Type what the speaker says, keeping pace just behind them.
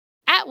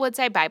At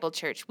Woodside Bible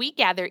Church, we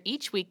gather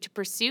each week to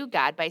pursue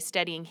God by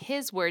studying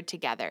His Word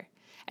together.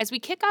 As we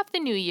kick off the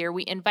new year,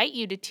 we invite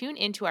you to tune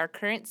into our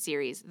current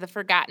series, The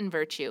Forgotten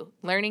Virtue,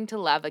 Learning to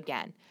Love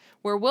Again,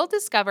 where we'll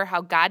discover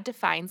how God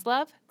defines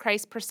love,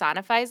 Christ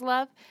personifies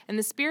love, and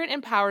the Spirit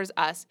empowers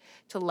us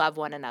to love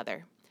one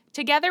another.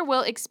 Together,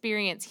 we'll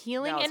experience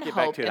healing and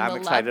hope in the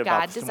love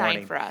God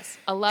designed for us.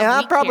 A love and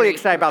I'm probably carry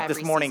excited through about this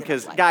every morning season of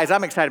because, life. guys,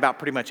 I'm excited about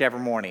pretty much every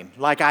morning,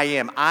 like I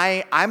am.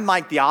 I'm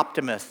like the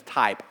optimist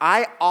type.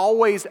 I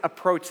always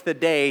approach the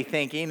day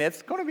thinking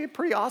it's going to be a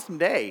pretty awesome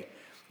day.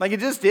 Like it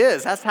just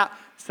is. That's how,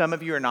 some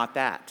of you are not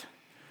that.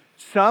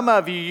 Some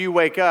of you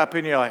wake up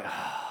and you're like,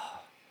 oh,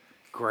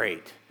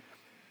 great.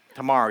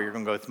 Tomorrow you're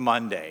going to go, it's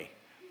Monday.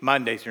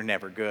 Mondays are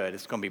never good.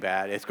 It's going to be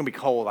bad. It's going to be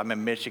cold. I'm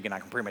in Michigan. I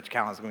can pretty much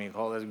count on it's going to be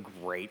cold. That's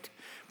great.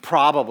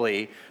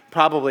 Probably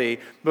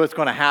what's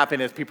going to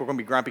happen is people are going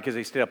to be grumpy because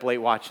they stayed up late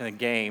watching a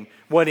game.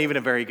 Wasn't even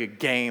a very good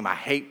game. I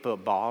hate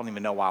football. I don't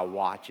even know why I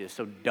watch it. It's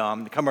so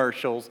dumb. The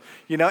commercials,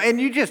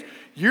 and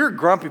you're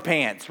grumpy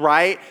pants,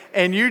 right?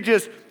 And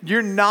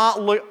you're not,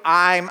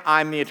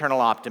 I'm the eternal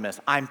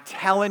optimist. I'm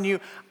telling you,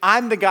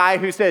 I'm the guy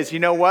who says, you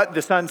know what?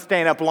 The sun's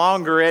staying up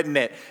longer, isn't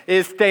it?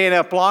 It's staying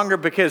up longer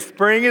because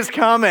spring is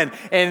coming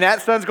and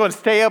that sun's going to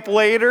stay up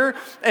later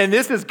and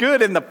this is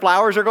good and the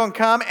flowers are going to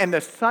come and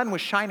the sun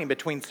was shining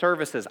between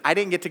services. I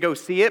didn't get to go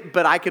see it,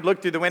 but I could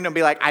look through the window and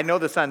be like, I know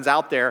the sun's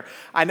out there.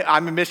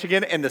 I'm in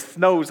Michigan and the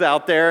snow's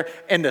out there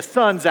and the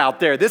sun's out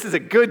there. This is a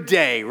good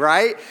day,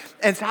 right?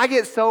 And so I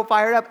get so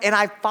fired up and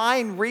I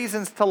find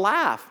reasons to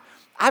laugh.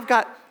 I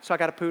got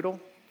a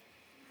poodle,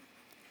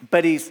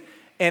 but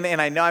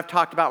and I know I've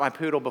talked about my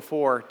poodle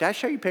before. Did I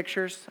show you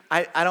pictures?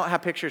 I don't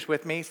have pictures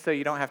with me, so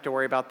you don't have to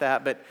worry about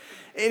that. But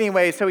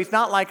anyway, so he's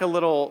not like a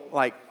little,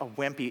 like a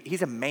wimpy.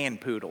 He's a man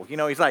poodle.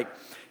 He's like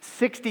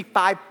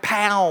 65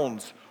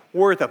 pounds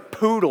worth of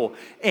poodle.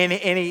 And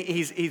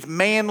he's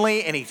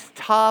manly and he's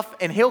tough.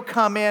 And he'll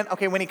come in.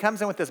 Okay, when he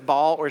comes in with this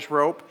ball or his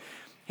rope,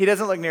 he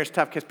doesn't look near as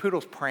tough because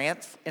poodles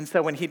prance. And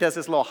so when he does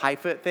this little high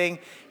foot thing,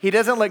 he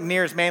doesn't look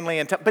near as manly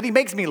and tough. But he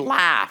makes me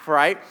laugh,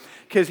 right?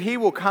 Because he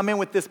will come in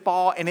with this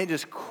ball and it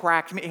just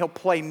cracks me. He'll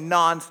play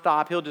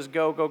nonstop. He'll just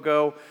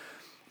go.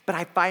 But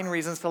I find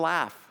reasons to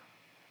laugh.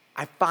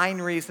 I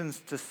find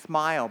reasons to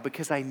smile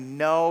because I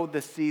know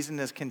the season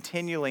is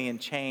continually in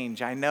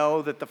change. I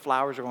know that the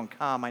flowers are going to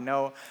come. I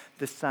know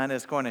the sun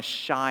is going to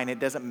shine. It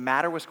doesn't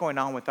matter what's going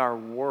on with our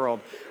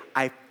world.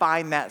 I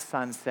find that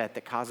sunset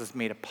that causes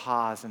me to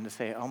pause and to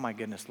say, oh my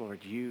goodness,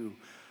 Lord, you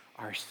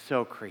are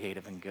so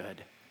creative and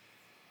good.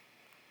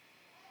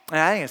 And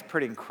I think it's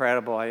pretty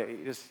incredible. I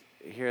just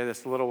hear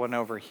this little one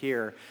over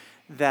here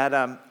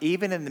that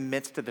even in the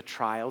midst of the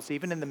trials,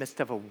 even in the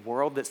midst of a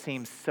world that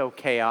seems so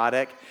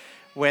chaotic,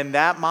 when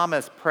that mama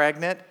is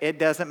pregnant, it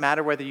doesn't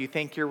matter whether you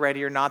think you're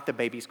ready or not, the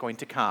baby's going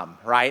to come,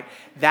 right?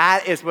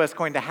 That is what's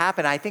going to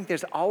happen. I think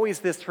there's always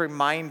this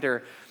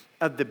reminder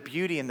of the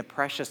beauty and the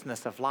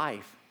preciousness of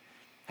life.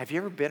 Have you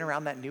ever been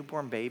around that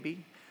newborn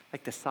baby?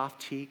 Like the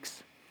soft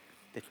cheeks,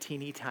 the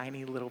teeny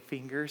tiny little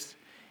fingers,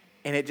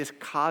 and it just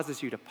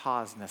causes you to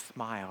pause and to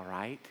smile,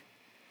 right?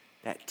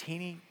 That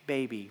teeny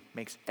baby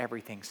makes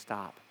everything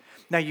stop.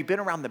 Now, you've been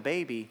around the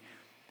baby.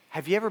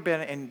 Have you ever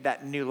been in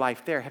that new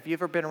life there? Have you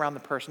ever been around the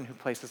person who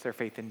places their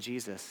faith in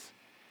Jesus?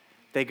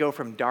 They go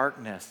from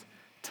darkness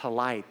to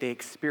light. They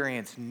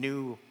experience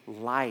new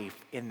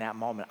life in that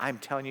moment. I'm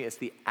telling you, it's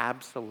the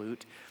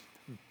absolute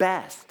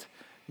best.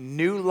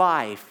 New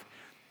life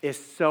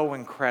is so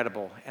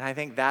incredible. And I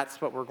think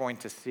that's what we're going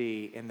to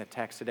see in the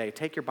text today.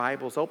 Take your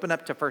Bibles, open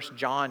up to 1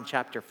 John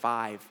chapter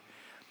 5.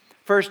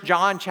 1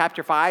 John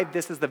chapter 5,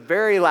 this is the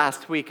very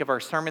last week of our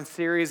sermon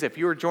series. If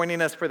you are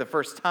joining us for the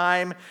first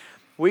time,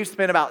 we've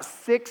spent about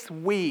 6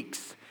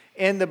 weeks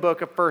in the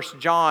book of 1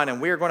 John,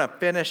 and we're going to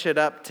finish it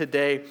up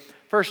today.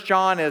 1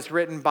 John is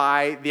written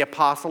by the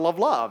apostle of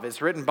love.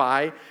 It's written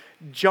by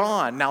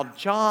John. Now,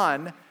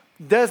 John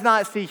does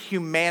not see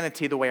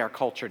humanity the way our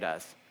culture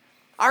does.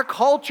 Our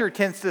culture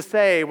tends to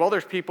say, well,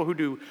 there's people who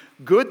do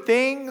good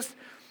things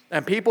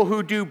and people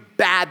who do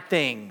bad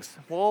things.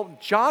 Well,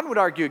 John would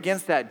argue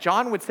against that.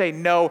 John would say,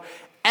 no,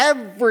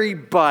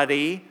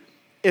 everybody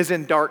is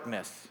in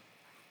darkness.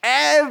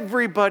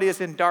 Everybody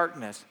is in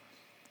darkness.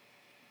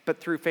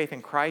 But through faith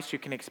in Christ, you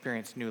can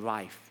experience new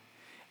life.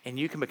 And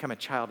you can become a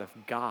child of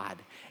God.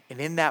 And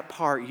in that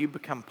part, you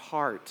become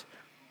part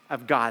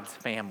of God's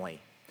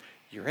family.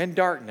 You're in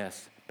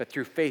darkness, but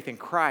through faith in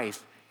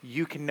Christ,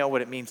 you can know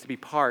what it means to be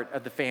part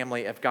of the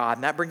family of God.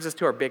 And that brings us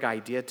to our big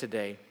idea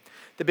today.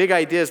 The big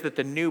idea is that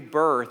the new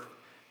birth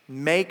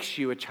makes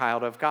you a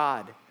child of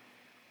God.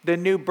 The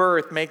new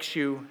birth makes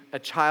you a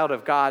child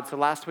of God. So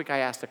last week I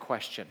asked a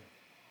question.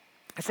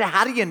 I said,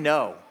 how do you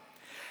know?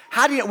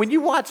 When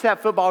you watch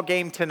that football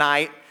game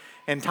tonight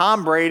and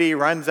Tom Brady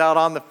runs out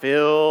on the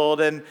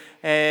field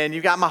and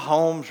you got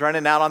Mahomes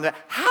running out on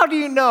how do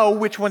you know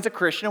which one's a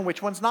Christian and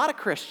which one's not a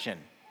Christian?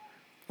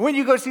 When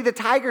you go see the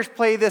Tigers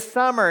play this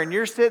summer and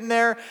you're sitting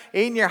there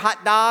eating your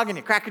hot dog and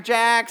your Cracker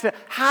Jacks,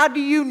 how do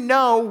you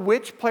know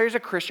which player's a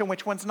Christian,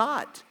 which one's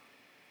not?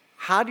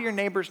 How do your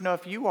neighbors know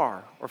if you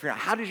are or if you're not?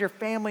 How does your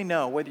family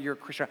know whether you're a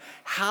Christian?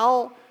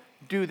 How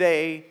do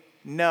they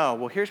know?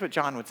 Well, here's what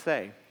John would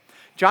say.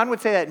 John would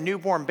say that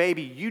newborn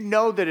baby, you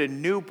know that a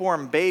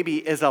newborn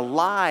baby is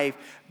alive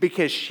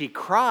because she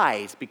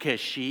cries, because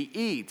she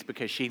eats,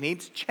 because she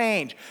needs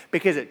change,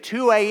 because at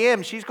 2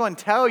 a.m. she's going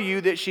to tell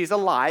you that she's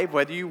alive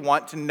whether you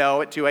want to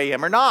know at 2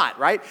 a.m. or not,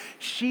 right?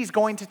 She's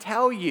going to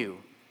tell you.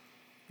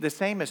 The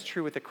same is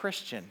true with a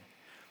Christian.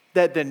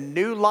 That the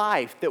new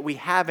life that we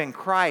have in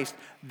Christ,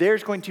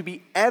 there's going to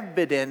be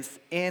evidence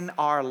in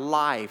our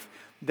life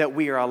that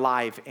we are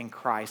alive in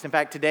Christ. In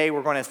fact, today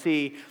we're going to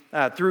see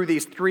through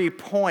these 3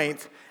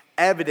 points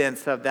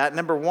evidence of that.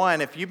 Number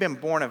one, if you've been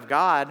born of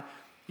God,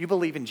 you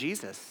believe in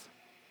Jesus.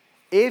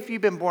 If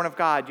you've been born of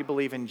God, you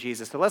believe in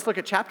Jesus. So let's look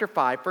at chapter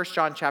 5, 1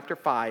 John chapter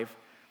 5,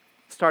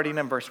 starting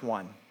in verse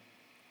 1.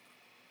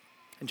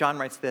 And John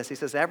writes this. He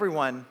says,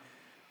 everyone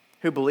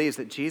who believes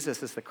that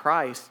Jesus is the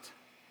Christ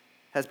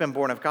has been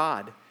born of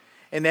God.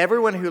 And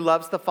everyone who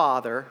loves the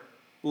Father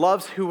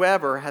loves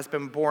whoever has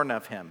been born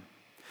of him.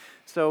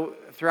 So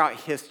throughout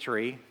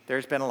history,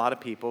 there's been a lot of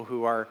people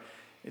who are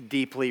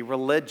deeply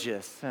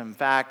religious. In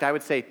fact, I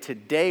would say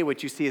today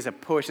what you see is a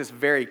push that's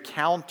very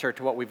counter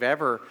to what we've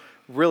ever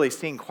really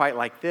seen quite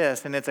like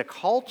this. And it's a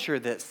culture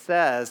that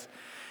says,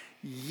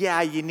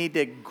 yeah, you need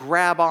to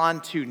grab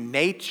onto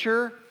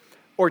nature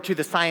or to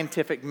the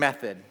scientific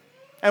method.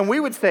 And we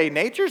would say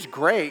nature's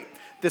great.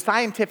 The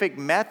scientific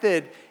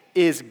method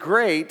is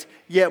great,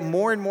 yet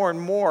more and more and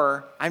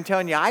more, I'm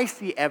telling you, I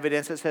see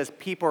evidence that says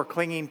people are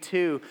clinging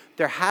to,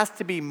 there has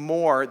to be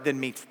more than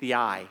meets the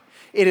eye.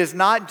 It is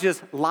not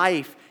just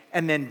life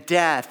and then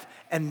death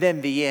and then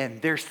the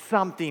end. There's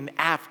something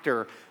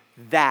after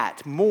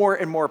that. More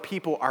and more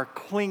people are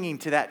clinging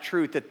to that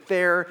truth, that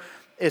there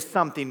is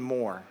something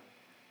more.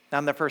 Now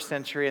in the first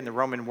century in the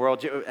Roman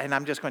world, and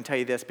I'm just going to tell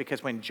you this,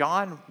 because when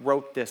John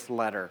wrote this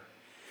letter,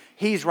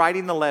 he's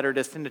writing the letter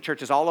to send to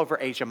churches all over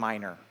Asia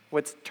Minor.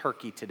 What's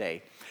Turkey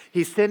today?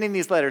 He's sending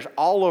these letters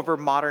all over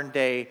modern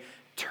day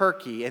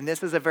Turkey, and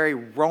this is a very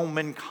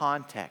Roman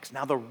context.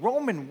 Now the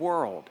Roman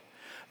world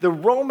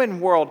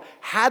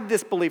had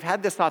this belief,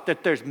 had this thought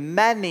that there's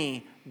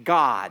many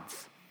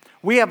gods.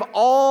 We have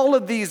all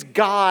of these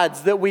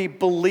gods that we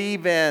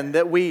believe in,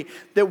 that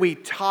we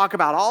talk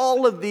about,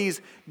 all of these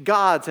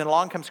gods, and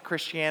along comes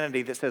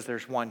Christianity that says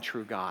there's one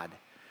true God.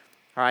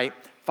 All right?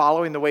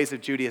 Following the ways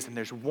of Judaism,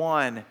 there's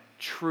one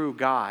true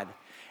God.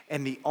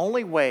 And the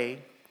only way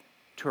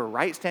to a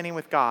right standing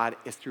with God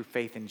is through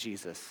faith in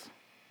Jesus.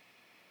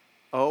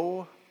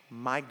 Oh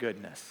my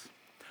goodness.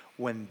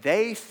 When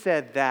they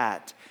said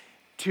that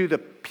to the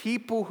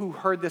people who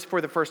heard this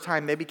for the first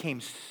time, they became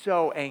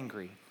so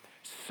angry,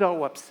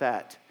 so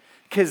upset.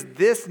 Because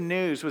this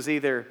news was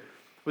either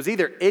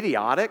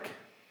idiotic,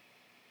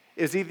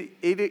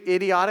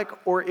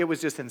 or it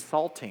was just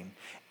insulting.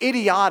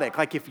 Idiotic,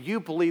 like if you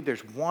believe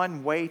there's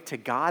one way to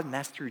God and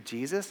that's through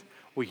Jesus,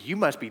 well, you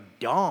must be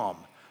dumb.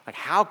 Like,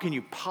 how can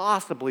you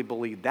possibly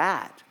believe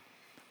that?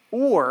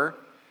 Or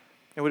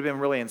it would have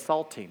been really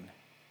insulting.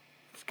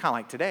 It's kind of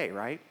like today,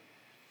 right?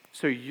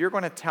 So you're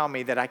going to tell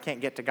me that I can't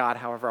get to God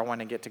however I want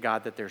to get to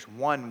God, that there's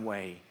one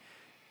way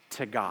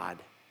to God.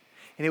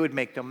 And it would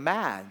make them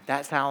mad.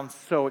 That sounds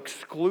so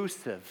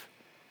exclusive.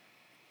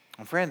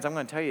 And friends, I'm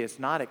going to tell you, it's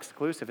not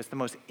exclusive. It's the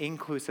most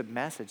inclusive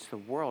message the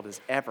world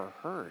has ever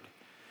heard.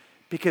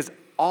 Because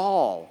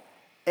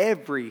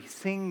every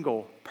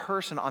single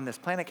person on this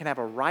planet can have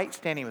a right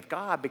standing with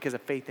God because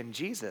of faith in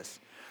Jesus.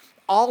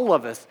 All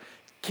of us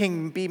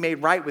can be made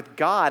right with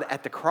God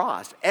at the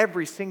cross.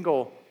 Every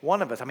single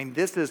one of us. I mean,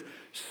 this is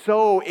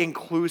so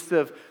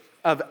inclusive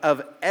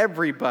of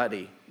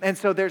everybody. And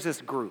so there's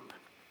this group.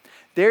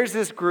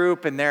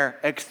 And they're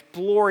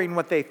exploring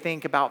what they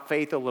think about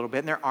faith a little bit,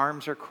 and their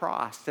arms are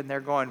crossed, and they're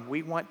going,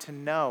 we want to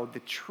know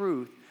the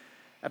truth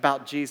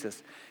about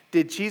Jesus.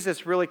 Did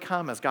Jesus really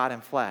come as God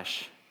in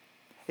flesh?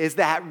 Is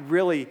that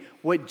really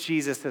what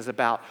Jesus is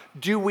about?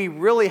 Do we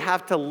really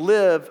have to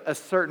live a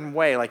certain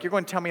way? Like, you're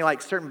going to tell me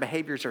like certain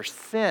behaviors are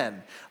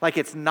sin, like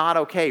it's not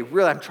okay.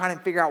 Really, I'm trying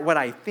to figure out what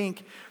I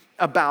think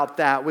about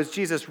that. Was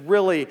Jesus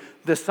really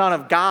the Son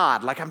of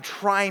God? Like, I'm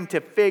trying to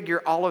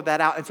figure all of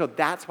that out. And so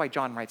that's why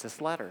John writes this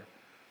letter.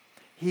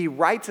 He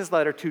writes his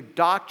letter to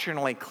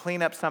doctrinally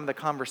clean up some of the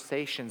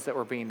conversations that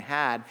were being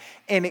had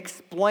and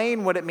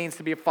explain what it means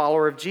to be a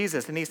follower of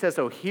Jesus. And he says,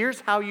 so here's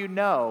how you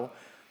know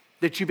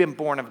that you've been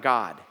born of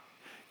God.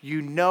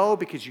 You know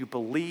because you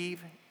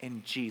believe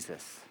in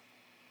Jesus.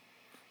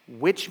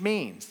 Which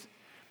means,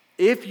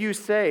 if you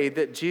say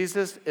that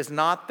Jesus is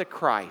not the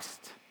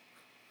Christ,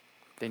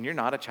 then you're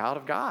not a child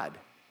of God.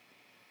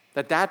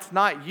 That's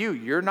not you.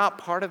 You're not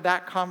part of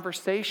that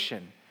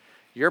conversation.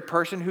 You're a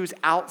person who's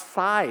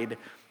outside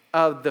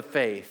of the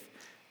faith.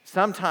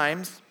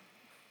 Sometimes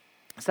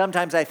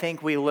I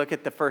think we look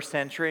at the first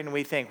century and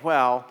we think,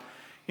 well,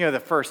 the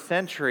first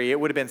century, it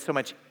would have been so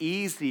much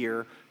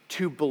easier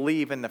to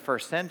believe in the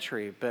first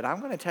century. But I'm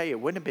going to tell you, it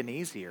wouldn't have been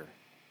easier.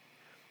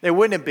 It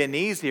wouldn't have been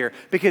easier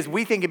because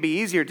we think it'd be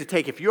easier to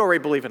take, if you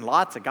already believe in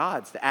lots of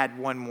gods, to add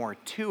one more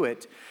to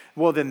it.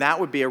 Well, then that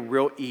would be a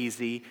real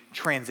easy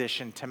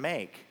transition to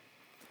make.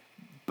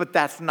 But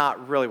that's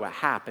not really what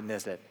happened,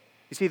 is it?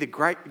 You see, the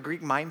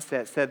Greek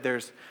mindset said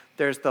there's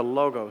the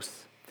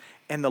logos,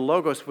 and the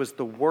logos was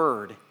the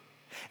word.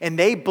 And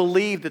they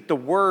believed that the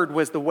word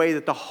was the way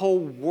that the whole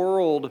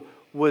world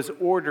was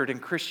ordered.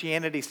 And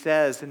Christianity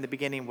says in the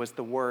beginning was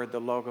the word, the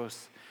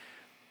logos.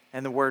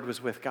 And the word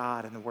was with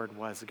God, and the word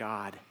was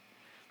God.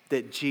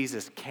 That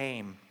Jesus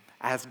came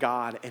as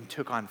God and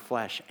took on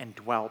flesh and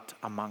dwelt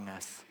among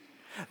us.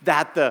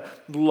 That the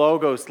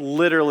logos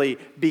literally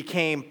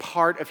became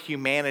part of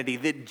humanity.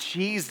 That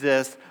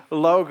Jesus,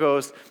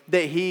 logos,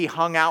 that he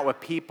hung out with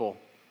people.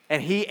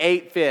 And he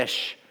ate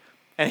fish.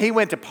 And he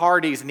went to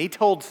parties and he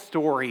told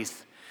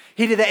stories.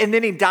 He did that, and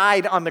then he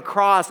died on the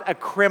cross a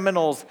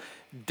criminal's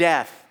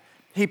death.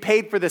 He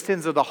paid for the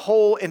sins of the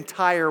whole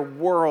entire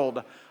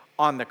world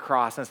on the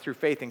cross, and it's through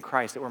faith in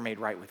Christ that we're made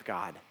right with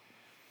God.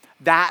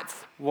 That's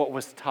what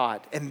was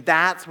taught, and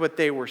that's what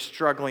they were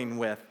struggling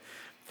with.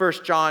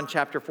 1 John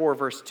chapter 4,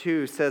 verse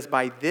 2 says,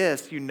 "By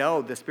this you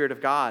know the Spirit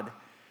of God.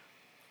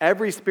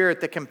 Every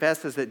spirit that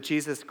confesses that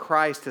Jesus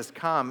Christ has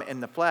come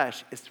in the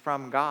flesh is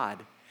from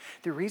God."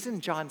 The reason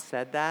John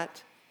said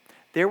that,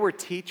 there were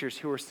teachers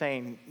who were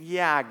saying,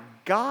 yeah,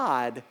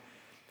 God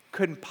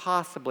couldn't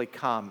possibly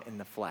come in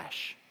the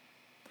flesh.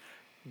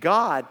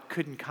 God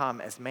couldn't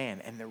come as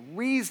man. And the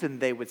reason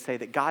they would say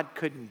that God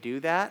couldn't do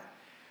that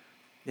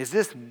is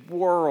this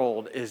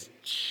world is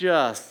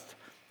just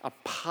a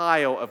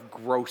pile of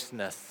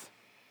grossness.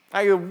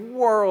 Like, the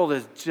world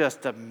is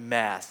just a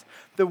mess.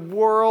 The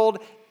world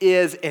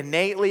is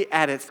innately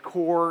at its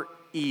core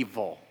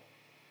evil.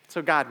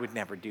 So God would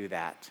never do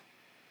that.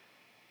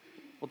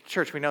 Well,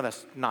 church, we know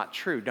that's not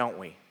true, don't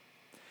we?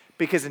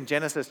 Because in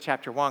Genesis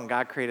chapter 1,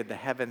 God created the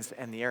heavens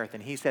and the earth,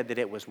 and he said that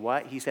it was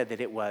what? He said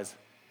it was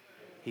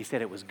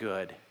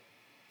good.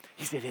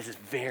 He said it is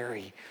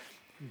very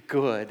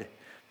good.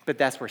 But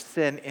that's where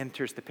sin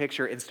enters the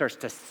picture and starts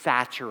to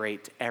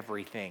saturate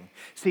everything.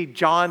 See,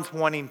 John's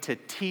wanting to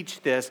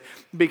teach this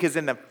because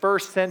in the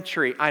first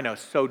century, I know,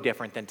 so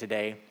different than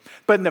today,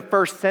 but in the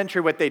first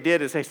century what they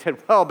did is they said,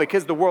 well,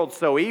 because the world's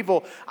so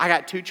evil, I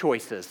got two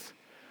choices.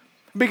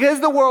 Because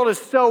the world is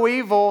so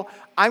evil,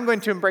 I'm going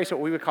to embrace what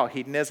we would call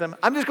hedonism.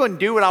 I'm just going to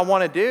do what I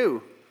want to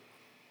do.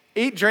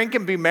 Eat, drink,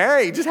 and be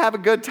merry. Just have a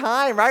good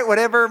time, right?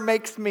 Whatever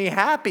makes me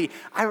happy.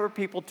 I heard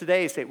people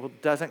today say, well,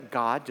 doesn't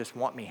God just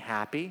want me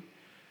happy?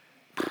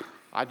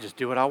 I just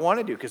do what I want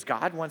to do because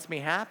God wants me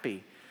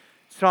happy.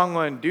 So I'm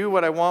going to do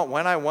what I want,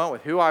 when I want,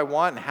 with who I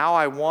want, and how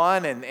I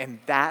want, and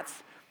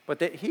that's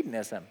what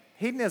hedonism.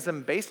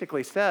 Hedonism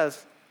basically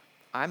says,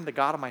 I'm the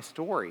God of my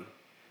story.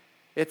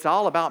 It's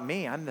all about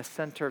me. I'm the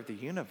center of the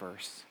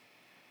universe.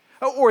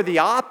 Or the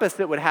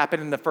opposite would happen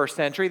in the first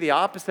century. The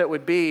opposite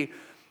would be,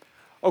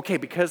 okay,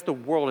 because the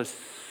world is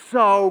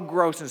so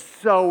gross and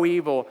so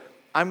evil,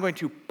 I'm going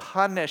to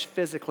punish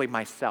physically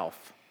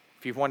myself.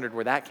 If you've wondered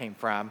where that came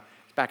from,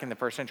 it's back in the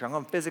first century. I'm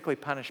going to physically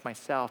punish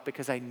myself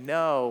because I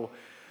know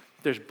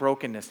there's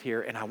brokenness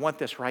here and I want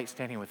this right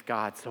standing with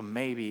God. So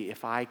maybe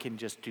if I can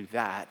just do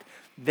that,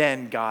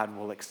 then God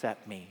will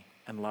accept me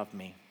and love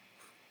me.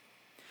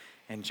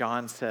 And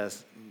John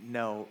says,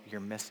 no,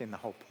 you're missing the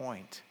whole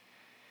point.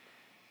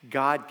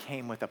 God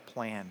came with a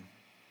plan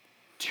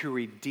to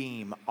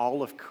redeem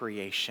all of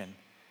creation.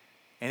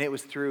 And it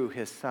was through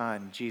his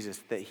son, Jesus,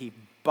 that he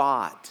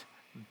bought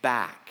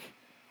back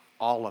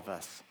all of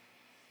us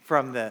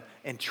from the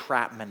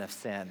entrapment of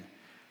sin.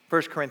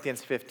 1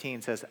 Corinthians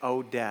 15 says,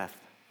 "O death,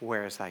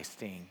 where is thy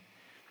sting?"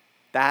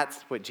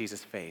 That's what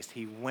Jesus faced.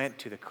 He went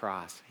to the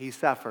cross. He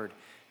suffered,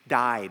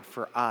 died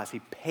for us. He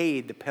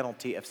paid the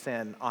penalty of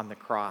sin on the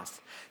cross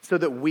so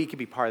that we could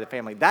be part of the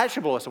family. That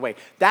should blow us away.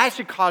 That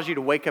should cause you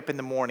to wake up in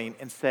the morning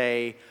and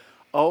say,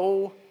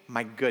 oh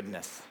my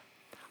goodness,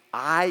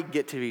 I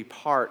get to be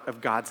part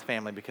of God's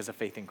family because of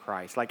faith in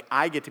Christ. Like,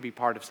 I get to be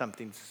part of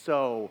something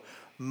so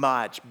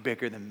much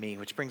bigger than me,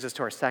 which brings us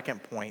to our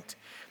second point.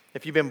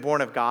 If you've been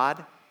born of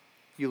God,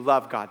 you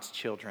love God's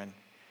children.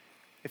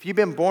 If you've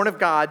been born of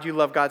God, you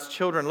love God's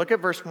children. Look at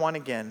verse 1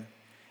 again.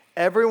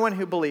 Everyone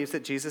who believes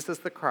that Jesus is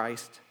the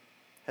Christ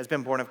has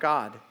been born of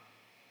God.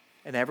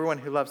 And everyone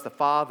who loves the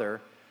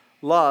Father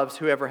loves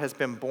whoever has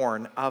been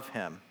born of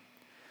him.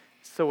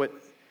 So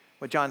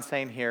what John's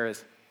saying here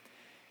is,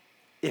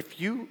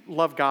 if you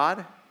love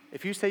God,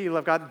 if you say you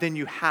love God, then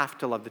you have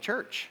to love the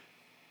church.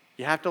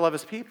 You have to love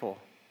his people.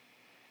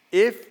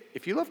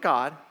 If you love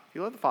God, if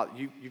you love the Father,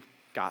 you've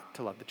got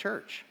to love the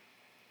church.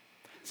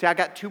 See, I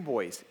got two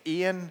boys,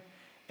 Ian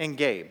and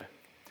Gabe.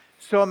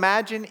 So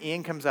imagine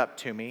Ian comes up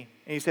to me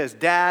and he says,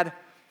 Dad,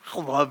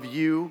 I love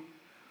you.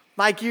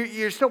 Like,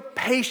 you're so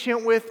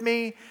patient with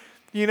me.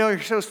 You know,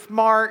 you're so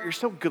smart. You're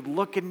so good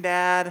looking,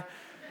 Dad.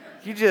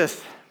 You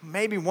just,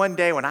 maybe one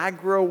day when I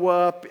grow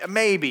up,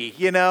 maybe,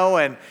 you know,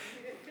 and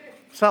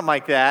something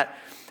like that.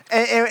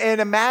 And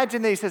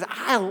imagine that he says,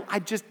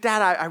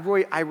 Dad,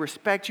 I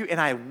respect you and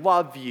I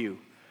love you.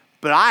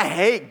 But I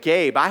hate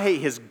Gabe. I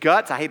hate his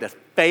guts. I hate his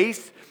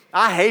face.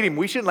 I hate him.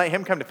 We shouldn't let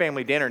him come to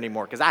family dinner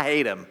anymore because I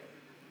hate him.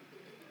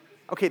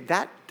 Okay,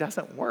 that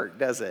doesn't work,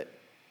 does it?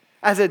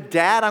 As a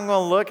dad, I'm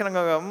going to look and I'm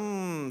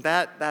going to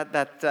go,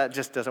 that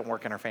just doesn't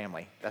work in our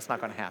family. That's not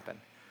going to happen.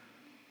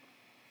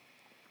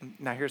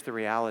 Now, here's the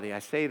reality. I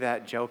say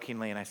that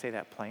jokingly and I say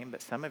that plain,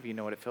 but some of you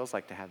know what it feels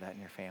like to have that in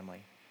your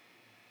family.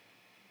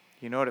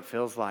 You know what it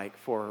feels like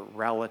for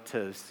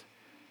relatives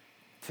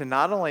to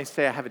not only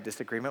say I have a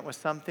disagreement with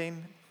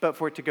something, but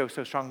for it to go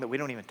so strong that we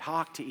don't even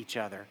talk to each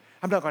other.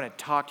 I'm not going to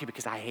talk to you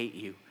because I hate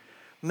you.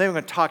 I'm not even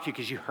going to talk to you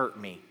because you hurt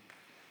me.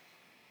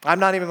 I'm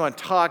not even going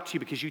to talk to you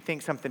because you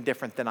think something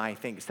different than I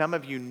think. Some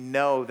of you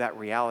know that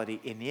reality,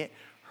 and it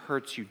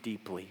hurts you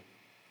deeply.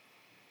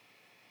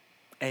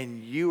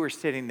 And you are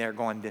sitting there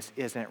going, this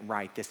isn't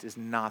right. This is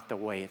not the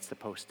way it's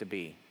supposed to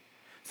be.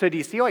 So do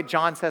you see what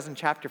John says in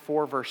chapter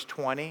 4, verse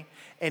 20?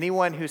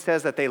 Anyone who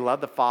says that they love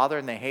the Father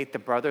and they hate the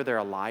brother, they're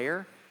a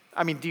liar.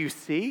 I mean, do you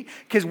see?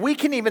 Because we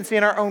can even see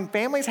in our own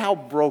families how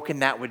broken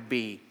that would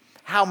be,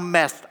 how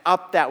messed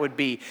up that would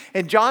be.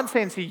 And John's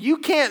saying, see, you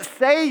can't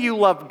say you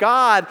love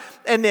God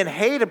and then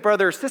hate a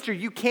brother or sister.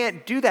 You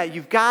can't do that.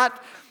 You've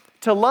got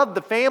to love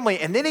the family.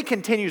 And then he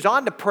continues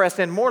on to press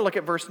in more. Look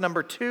at verse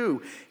number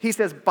 2. He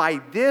says, by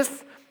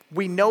this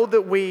we know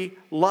that we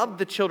love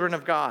the children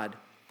of God,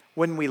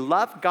 when we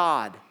love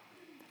God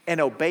and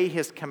obey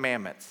his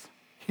commandments.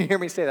 You hear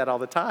me say that all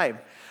the time.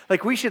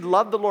 Like, we should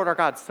love the Lord our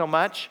God so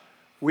much,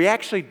 we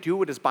actually do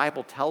what his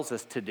Bible tells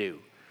us to do.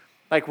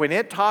 Like, when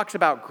it talks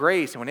about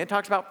grace, and when it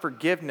talks about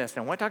forgiveness,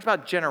 and when it talks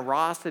about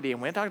generosity,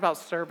 and when it talks about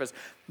service,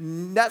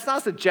 that's not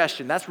a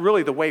suggestion. That's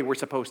really the way we're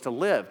supposed to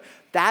live.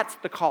 That's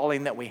the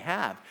calling that we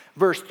have.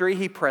 Verse 3,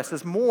 he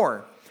presses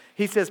more.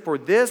 He says, for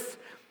this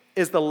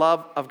is the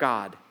love of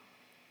God,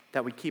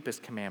 that we keep his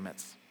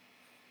commandments.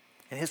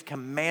 And his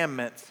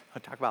commandments,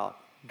 I'll talk about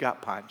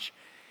gut punch,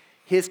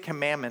 his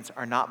commandments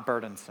are not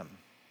burdensome.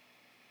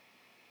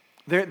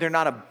 They're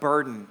not a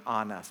burden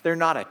on us. They're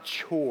not a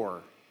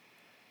chore.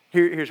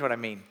 Here's what I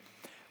mean.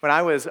 When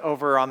I was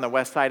over on the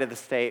west side of the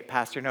state,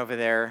 pastoring over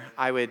there,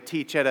 I would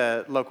teach at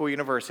a local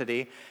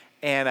university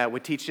and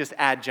would teach just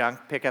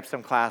adjunct, pick up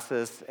some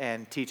classes,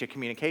 and teach a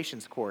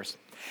communications course.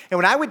 And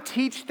when I would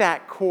teach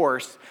that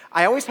course,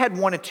 I always had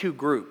one of two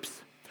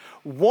groups.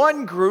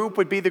 One group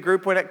would be the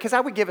group, because I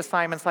would give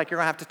assignments like you're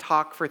going to have to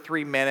talk for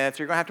 3 minutes,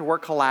 or you're going to have to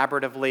work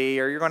collaboratively,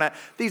 or you're going to,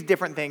 these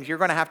different things, you're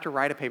going to have to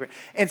write a paper.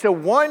 And so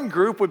one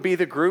group would be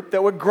the group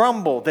that would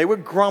grumble. They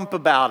would grump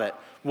about it.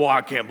 Well,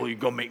 I can't believe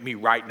you're going to make me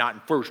write not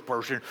in first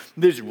person.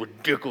 This is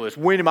ridiculous.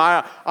 When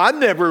am I'm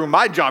never in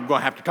my job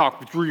going to have to talk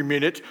for 3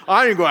 minutes.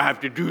 I ain't going to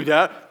have to do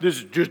that. This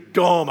is just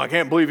dumb. I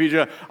can't believe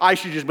I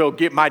should just be able to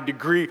get my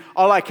degree.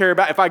 All I care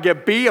about, if I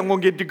get B, I'm going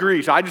to get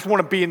degrees. So I just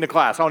want to be in the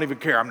class. I don't even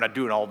care. I'm not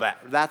doing all that.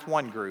 That's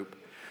one group.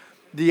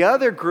 The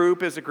other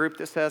group is a group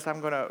that says,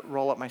 I'm going to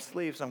roll up my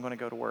sleeves. I'm going to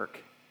go to work.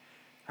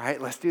 All right,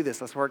 let's do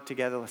this. Let's work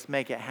together. Let's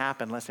make it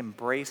happen. Let's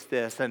embrace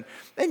this. And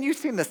you've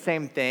seen the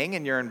same thing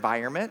in your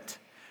environment.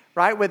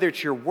 Right? Whether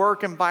it's your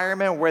work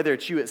environment, whether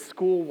it's you at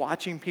school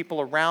watching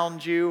people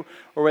around you,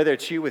 or whether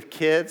it's you with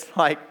kids,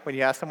 like when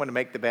you ask someone to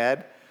make the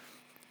bed,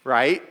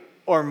 right?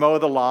 Or mow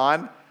the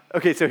lawn.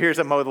 Okay, so here's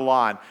a mow the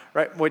lawn,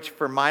 right? Which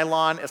for my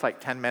lawn is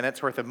like 10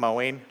 minutes worth of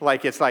mowing.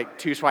 Like it's like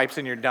 2 swipes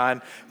and you're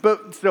done.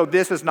 But so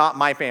this is not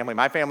my family.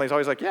 My family's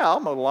always like, yeah, I'll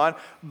mow the lawn.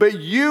 But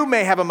you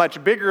may have a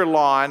much bigger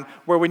lawn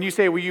where when you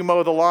say, will you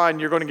mow the lawn,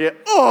 you're going to get,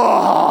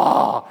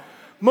 oh,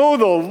 mow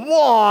the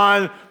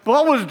lawn, but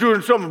I was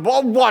doing something, I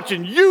was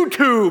watching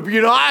YouTube,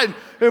 I had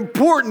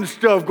important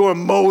stuff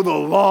going, mow the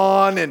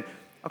lawn. And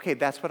okay,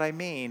 that's what I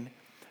mean.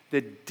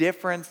 The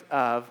difference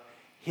of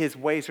his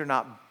ways are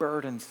not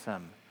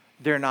burdensome.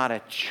 They're not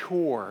a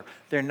chore.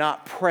 They're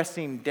not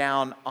pressing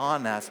down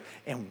on us.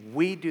 And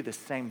we do the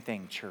same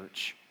thing,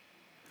 church.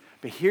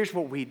 But here's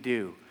what we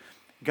do.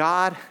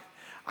 God,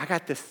 I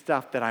got this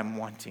stuff that I'm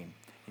wanting.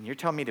 And you're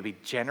telling me to be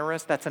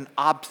generous? That's an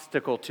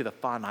obstacle to the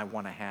fun I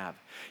want to have.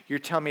 You're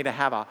telling me to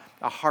have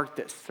a heart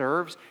that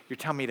serves. You're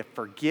telling me to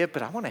forgive,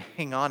 but I want to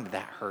hang on to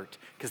that hurt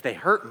because they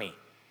hurt me.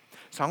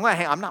 So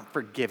I'm not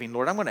forgiving,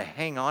 Lord. I'm going to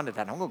hang on to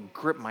that. I'm going to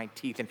grip my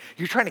teeth. And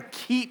you're trying to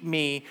keep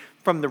me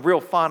from the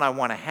real fun I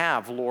want to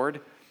have,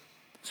 Lord.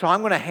 So I'm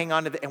going to hang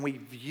on to that. And we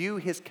view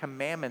his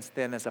commandments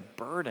then as a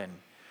burden.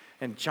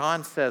 And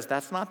John says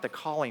that's not the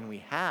calling we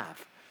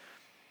have.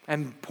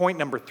 And point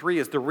number 3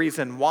 is the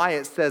reason why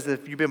it says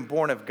if you've been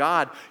born of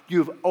God,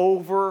 you've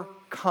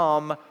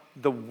overcome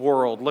the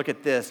world. Look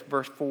at this,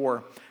 verse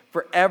 4.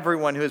 For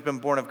everyone who has been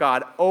born of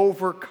God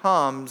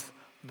overcomes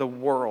the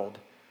world.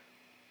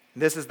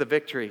 This is the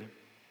victory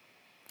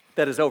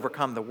that has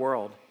overcome the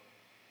world.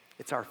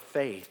 It's our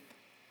faith.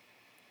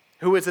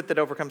 Who is it that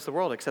overcomes the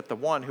world except the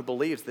one who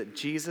believes that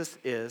Jesus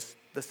is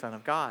the Son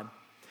of God?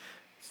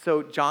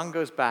 So John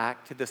goes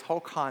back to this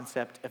whole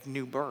concept of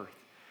new birth,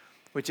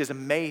 which is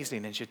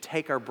amazing and should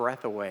take our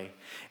breath away.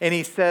 And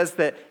he says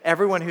that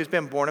everyone who's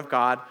been born of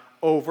God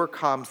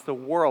overcomes the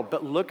world.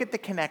 But look at the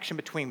connection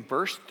between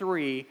verse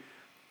 3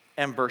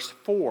 and verse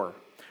 4.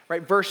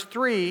 Right? Verse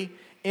 3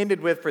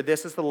 ended with, for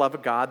this is the love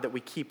of God, that we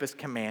keep his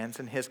commands,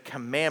 and his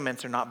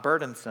commandments are not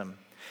burdensome.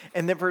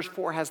 And then verse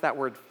 4 has that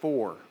word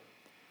for,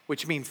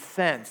 which means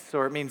since,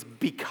 or it means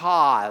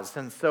because.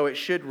 And so it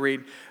should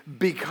read,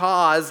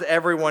 because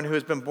everyone who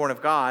has been born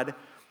of God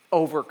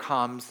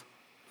overcomes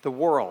the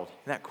world.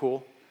 Isn't that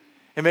cool?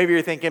 And maybe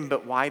you're thinking,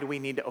 but why do we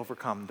need to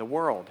overcome the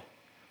world?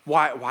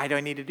 Why do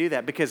I need to do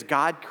that? Because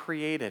God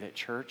created it,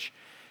 church,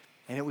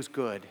 and it was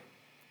good.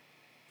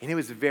 And it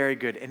was very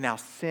good. And now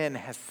sin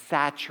has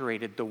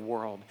saturated the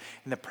world.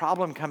 And the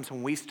problem comes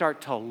when we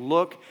start to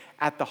look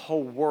at the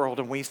whole world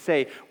and we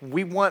say,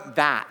 we want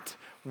that.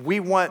 We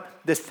want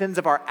the sins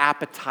of our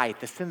appetite,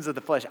 the sins of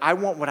the flesh. I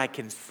want what I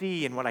can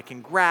see and what I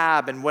can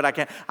grab and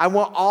I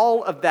want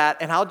all of that.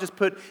 And I'll just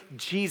put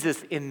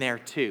Jesus in there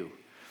too.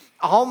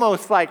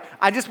 Almost like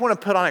I just want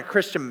to put on a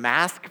Christian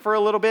mask for a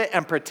little bit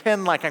and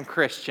pretend like I'm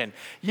Christian.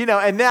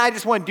 And then I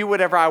just want to do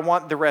whatever I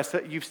want the rest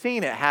of it. You've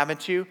seen it,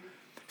 haven't you?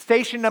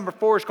 Station number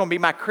 4 is going to be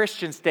my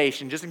Christian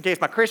station. Just in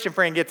case my Christian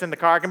friend gets in the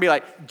car, I can be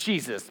like,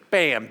 Jesus,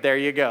 bam, there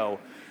you go.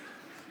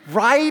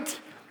 Right?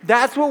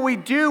 That's what we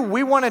do.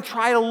 We want to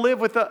try to live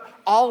with it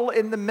all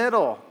in the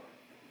middle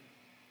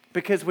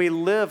because we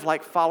live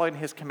like following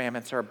his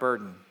commandments are a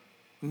burden,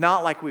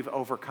 not like we've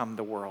overcome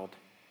the world.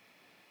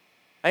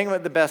 I think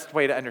that the best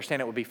way to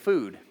understand it would be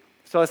food.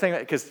 So I was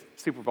thinking, because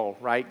Super Bowl,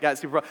 right? Got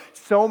Super Bowl.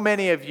 So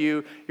many of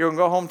you, you're going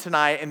to go home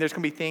tonight and there's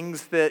going to be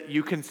things that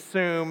you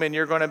consume and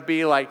you're going to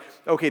be like,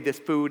 okay, this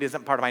food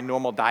isn't part of my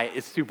normal diet.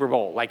 It's Super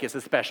Bowl, like it's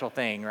a special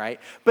thing, right?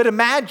 But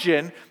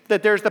imagine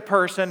that there's the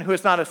person who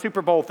is not a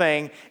Super Bowl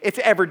thing. It's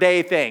an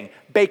everyday thing.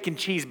 Bacon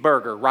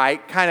cheeseburger,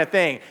 right? Kind of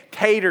thing.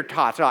 Tater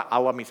tots. I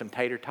love me some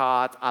tater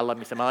tots. I love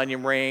me some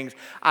onion rings.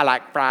 I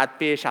like fried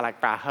fish. I like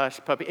fried hush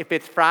puppy. If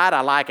it's fried,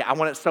 I like it. I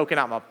want it soaking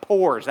out my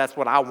pores. That's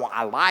what I want.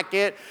 I like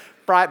it.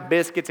 Fried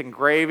biscuits and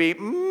gravy,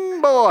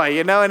 boy,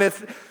 and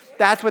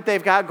that's what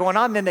they've got going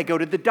on. Then they go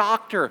to the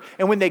doctor.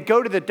 And when they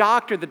go to the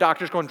doctor's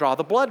going to draw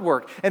the blood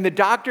work. And the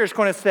doctor's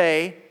going to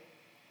say,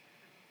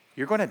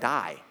 you're going to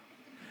die.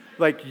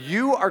 Like,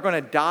 you are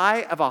going to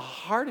die of a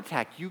heart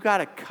attack. You got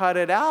to cut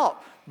it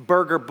out,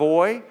 burger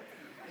boy.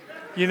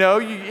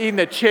 You eating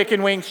the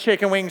chicken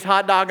wings,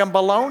 hot dog, and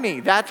bologna.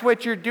 That's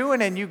what you're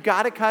doing, and you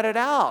got to cut it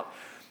out.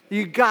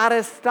 You got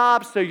to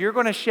stop. So you're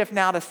going to shift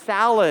now to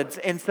salads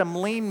and some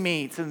lean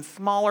meats and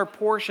smaller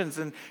portions.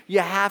 And you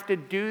have to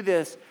do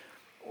this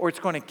or it's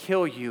going to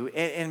kill you.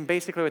 And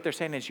basically what they're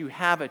saying is you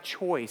have a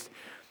choice.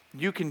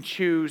 You can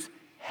choose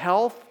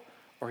health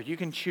or you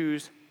can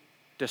choose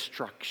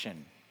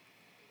destruction.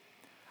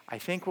 I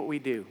think what we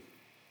do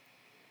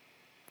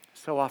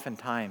so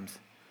oftentimes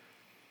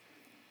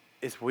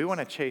is we want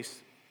to chase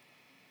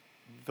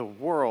the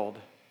world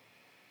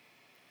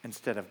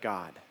instead of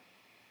God.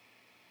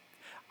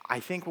 I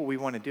think what we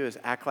want to do is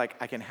act like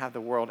I can have the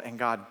world and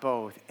God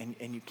both, and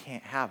you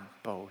can't have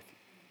both.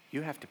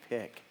 You have to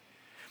pick.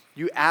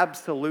 You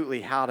absolutely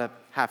have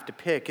to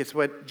pick. It's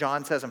what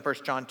John says in 1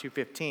 John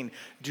 2:15.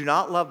 Do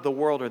not love the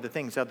world or the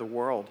things of the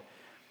world.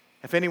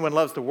 If anyone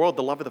loves the world,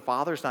 the love of the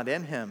Father is not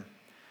in him.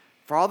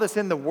 For all that's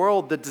in the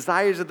world, the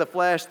desires of the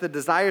flesh, the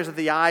desires of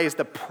the eyes,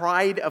 the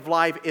pride of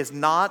life is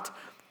not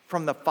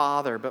from the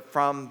Father, but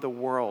from the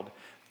world.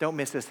 Don't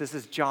miss this. This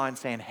is John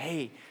saying,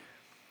 hey,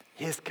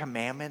 his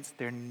commandments,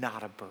 they're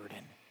not a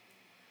burden.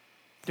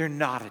 They're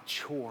not a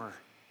chore.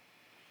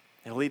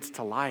 It leads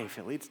to life.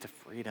 It leads to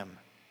freedom.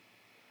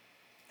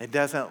 It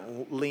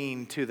doesn't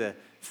lean to the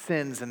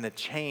sins and the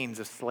chains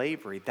of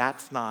slavery.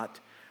 That's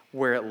not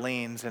where it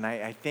leans. And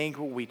I think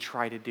what we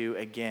try to do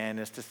again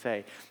is to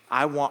say,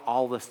 I want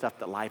all the stuff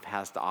that life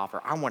has to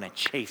offer. I want to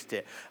chase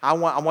it. I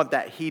want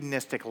that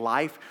hedonistic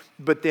life,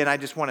 but then I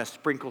just want to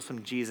sprinkle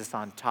some Jesus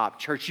on top.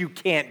 Church, you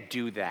can't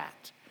do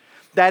that.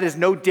 That is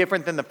no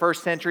different than the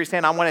first century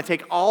saying, I want to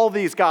take all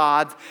these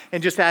gods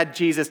and just add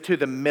Jesus to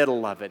the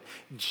middle of it.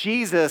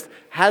 Jesus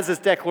has this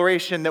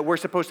declaration that we're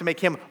supposed to make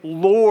him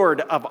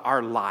Lord of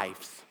our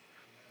lives.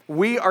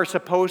 We are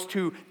supposed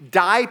to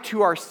die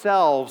to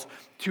ourselves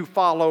to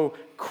follow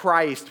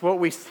Christ. What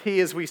we see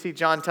is we see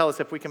John tell us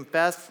if we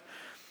confess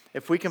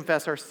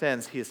our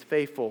sins, he is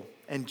faithful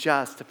and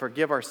just to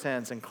forgive our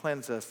sins and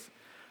cleanse us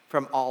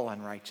from all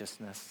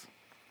unrighteousness.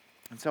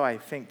 And so I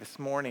think this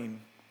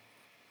morning,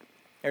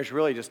 there's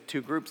really just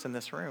two groups in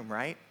this room,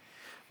 right?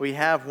 We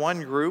have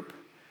one group,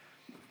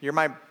 you're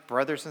my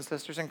brothers and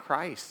sisters in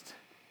Christ.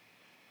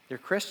 You're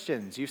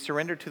Christians. You've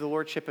surrendered to the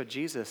lordship of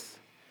Jesus.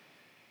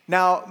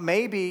 Now,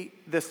 maybe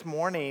this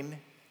morning,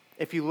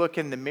 if you look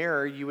in the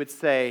mirror, you would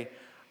say,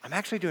 I'm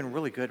actually doing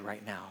really good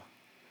right now.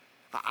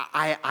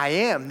 I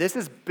am. This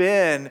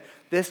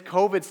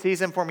COVID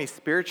season for me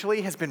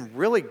spiritually has been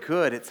really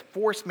good. It's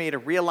forced me to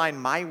realign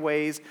my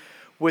ways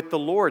with the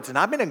Lord's. And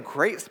I'm in a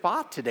great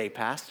spot today,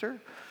 Pastor.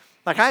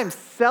 Like, I am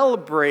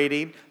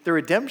celebrating the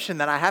redemption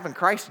that I have in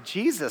Christ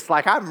Jesus.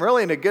 Like, I'm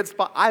really in a good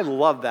spot. I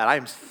love that. I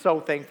am so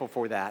thankful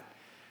for that.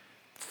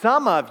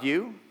 Some of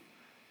you,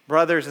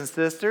 brothers and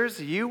sisters,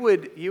 you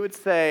would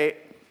say,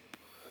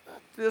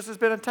 this has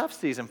been a tough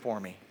season for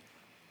me.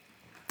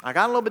 I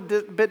got a little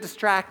bit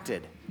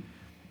distracted.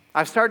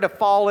 I've started to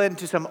fall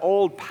into some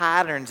old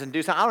patterns and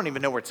do something. I don't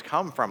even know where it's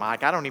come from. I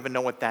don't even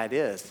know what that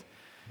is.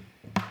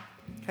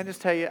 Can I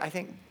just tell you, I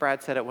think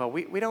Brad said it well.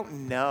 We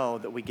don't know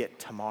that we get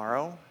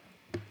tomorrow.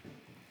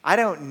 I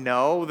don't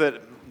know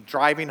that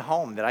driving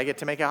home that I get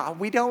to make out.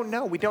 We don't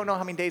know. We don't know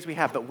how many days we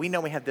have, but we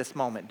know we have this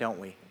moment, don't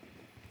we?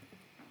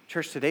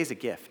 Church, today's a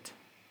gift.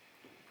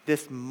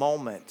 This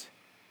moment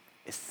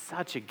is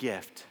such a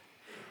gift.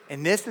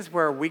 And this is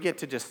where we get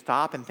to just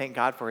stop and thank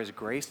God for his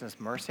grace and his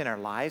mercy in our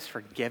lives,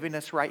 for giving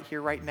us right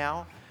here, right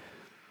now.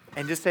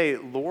 And just say,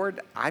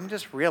 Lord, I'm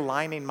just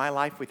realigning my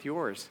life with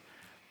yours.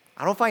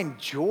 I don't find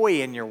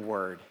joy in your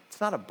word. It's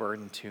not a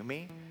burden to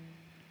me.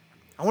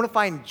 I want to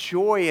find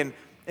joy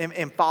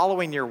in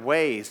following your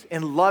ways,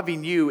 in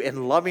loving you,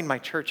 in loving my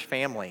church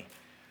family.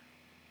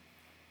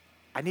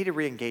 I need to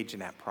re-engage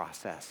in that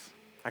process.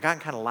 I got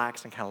kind of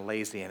lax and kind of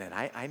lazy in it.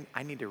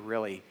 I need to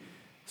really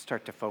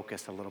start to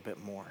focus a little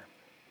bit more.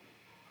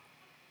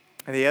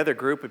 And the other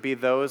group would be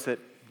those that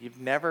you've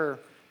never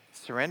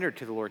surrendered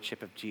to the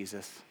lordship of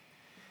Jesus.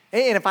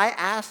 And if I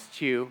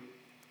asked you,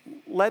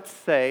 let's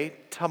say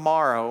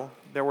tomorrow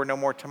there were no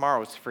more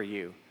tomorrows for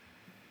you.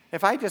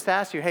 If I just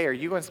asked you, hey, are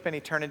you going to spend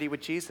eternity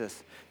with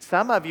Jesus?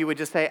 Some of you would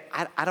just say,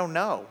 I don't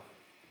know.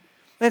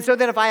 And so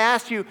then if I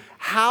asked you,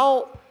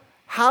 how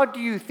do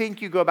you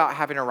think you go about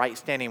having a right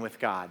standing with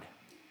God?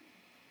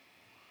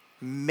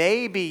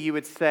 Maybe you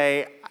would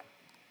say,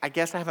 I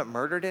guess I haven't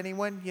murdered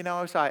anyone,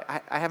 so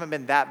I haven't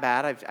been that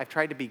bad. I've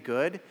tried to be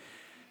good.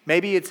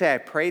 Maybe you'd say I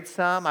prayed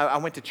some. I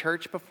went to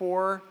church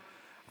before.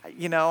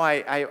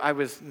 I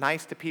was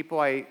nice to people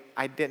I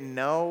didn't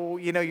know.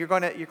 You're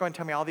going to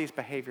tell me all these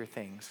behavior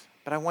things.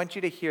 But I want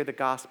you to hear the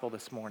gospel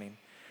this morning.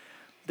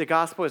 The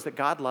gospel is that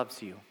God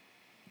loves you.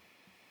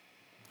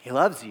 He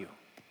loves you.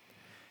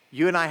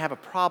 You and I have a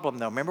problem,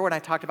 though. Remember when I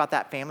talked about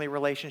that family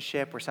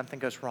relationship where something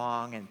goes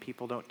wrong and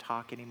people don't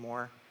talk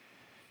anymore?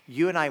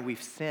 You and I,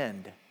 we've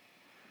sinned.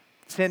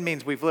 Sin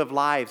means we've lived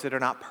lives that are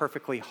not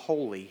perfectly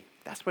holy.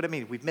 That's what it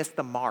means. We've missed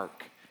the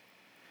mark.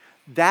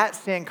 That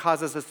sin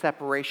causes a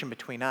separation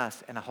between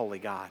us and a holy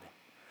God.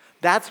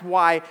 That's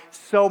why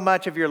so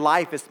much of your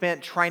life is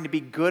spent trying to be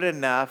good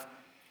enough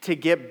to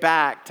get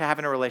back to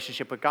having a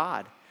relationship with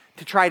God,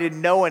 to try to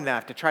know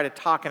enough, to try to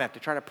talk enough, to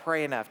try to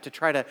pray enough,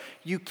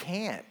 you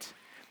can't.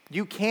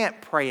 You can't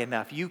pray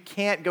enough. You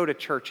can't go to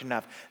church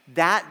enough.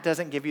 That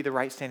doesn't give you the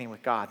right standing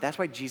with God. That's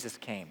why Jesus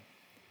came.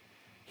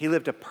 He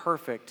lived a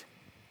perfect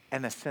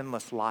and a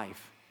sinless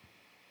life.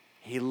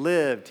 He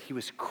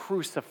was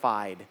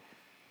crucified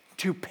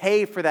to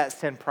pay for that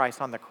sin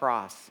price on the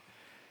cross.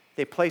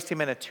 They placed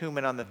him in a tomb,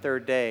 and on the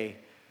third day,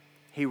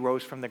 he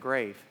rose from the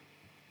grave,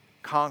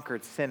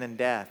 conquered sin and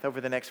death. Over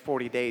the next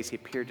 40 days, he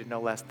appeared to no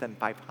less than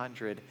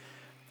 500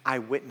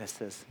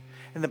 eyewitnesses.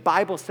 And the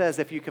Bible says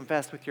if you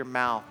confess with your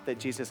mouth that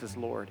Jesus is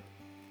Lord,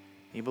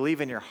 you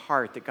believe in your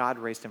heart that God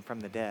raised him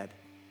from the dead,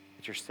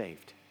 that you're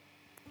saved,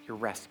 you're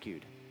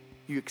rescued,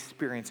 you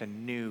experience a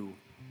new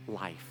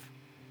life.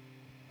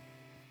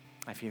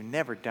 If you've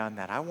never done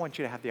that, I want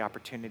you to have the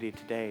opportunity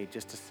today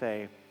just to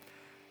say,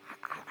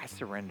 I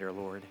surrender,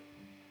 Lord.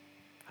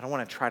 I don't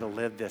want to try to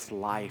live this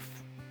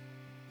life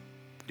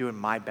doing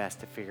my best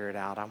to figure it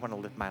out. I want to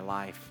live my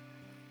life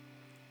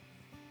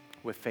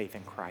with faith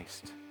in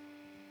Christ.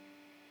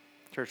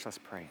 Church, let's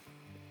pray.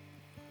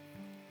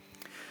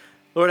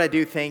 Lord, I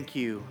do thank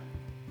you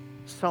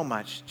so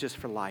much just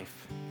for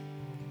life,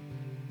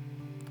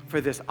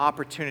 for this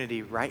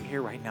opportunity right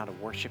here, right now to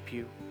worship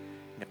you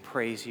and to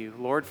praise you.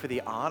 Lord, for the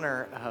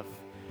honor of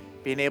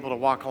being able to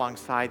walk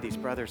alongside these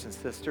brothers and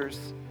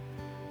sisters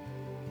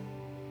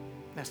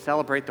and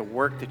celebrate the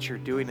work that you're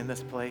doing in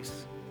this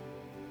place,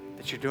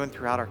 that you're doing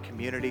throughout our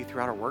community,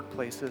 throughout our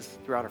workplaces,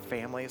 throughout our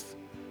families.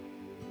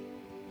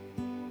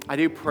 I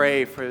do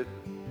pray for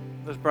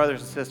those brothers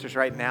and sisters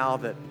right now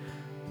that,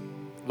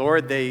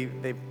 Lord,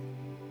 they've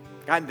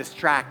gotten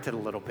distracted a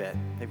little bit.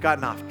 They've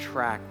gotten off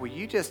track. Will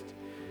you just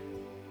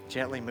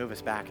gently move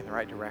us back in the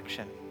right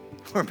direction?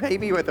 Or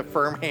maybe with a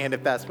firm hand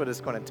if that's what it's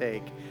going to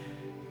take.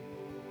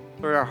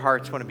 Lord, our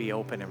hearts want to be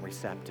open and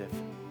receptive.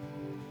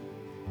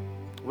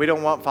 We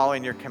don't want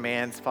following your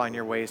commands, following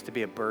your ways to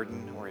be a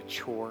burden or a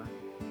chore.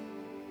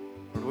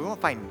 Lord, we want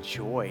to find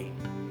joy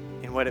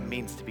in what it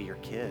means to be your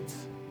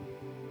kids.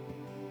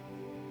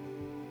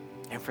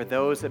 And for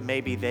those that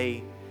maybe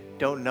they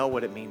don't know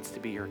what it means to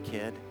be your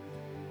kid,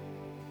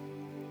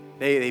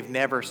 they've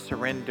never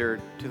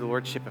surrendered to the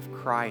lordship of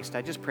Christ,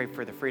 I just pray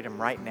for the freedom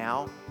right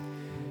now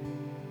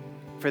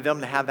for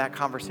them to have that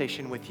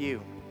conversation with you.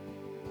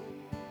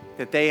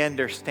 That they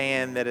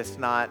understand that it's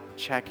not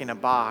checking a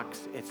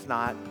box, it's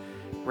not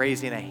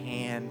raising a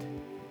hand,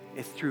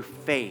 it's through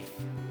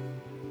faith.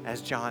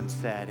 As John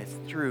said, it's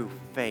through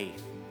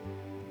faith.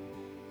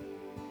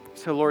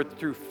 So Lord,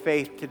 through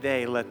faith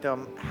today, let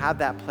them have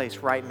that place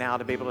right now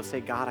to be able to say,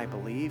 God, I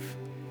believe.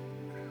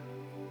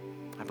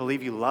 I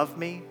believe you love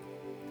me.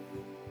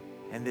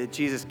 And that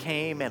Jesus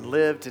came and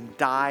lived and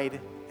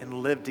died and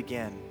lived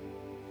again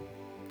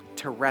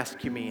to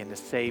rescue me and to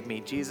save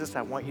me. Jesus,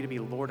 I want you to be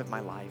Lord of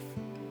my life.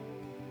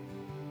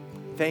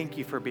 Thank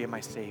you for being my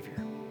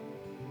Savior.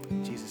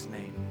 In Jesus'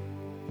 name,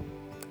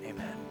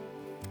 amen.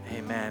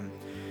 Amen.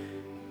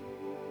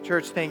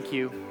 Church, thank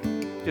you.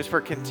 just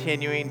for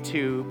continuing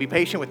to be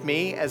patient with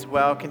me as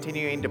well,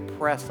 continuing to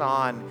press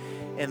on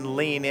and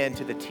lean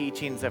into the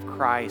teachings of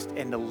Christ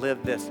and to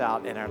live this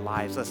out in our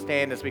lives. Let's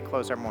stand as we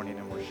close our morning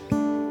in worship.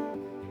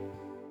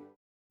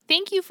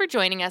 Thank you for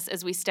joining us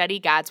as we study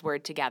God's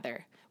Word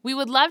together. We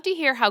would love to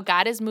hear how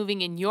God is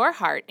moving in your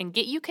heart and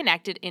get you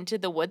connected into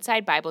the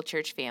Woodside Bible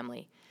Church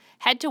family.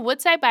 Head to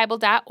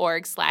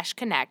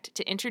woodsidebible.org/connect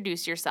to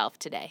introduce yourself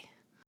today.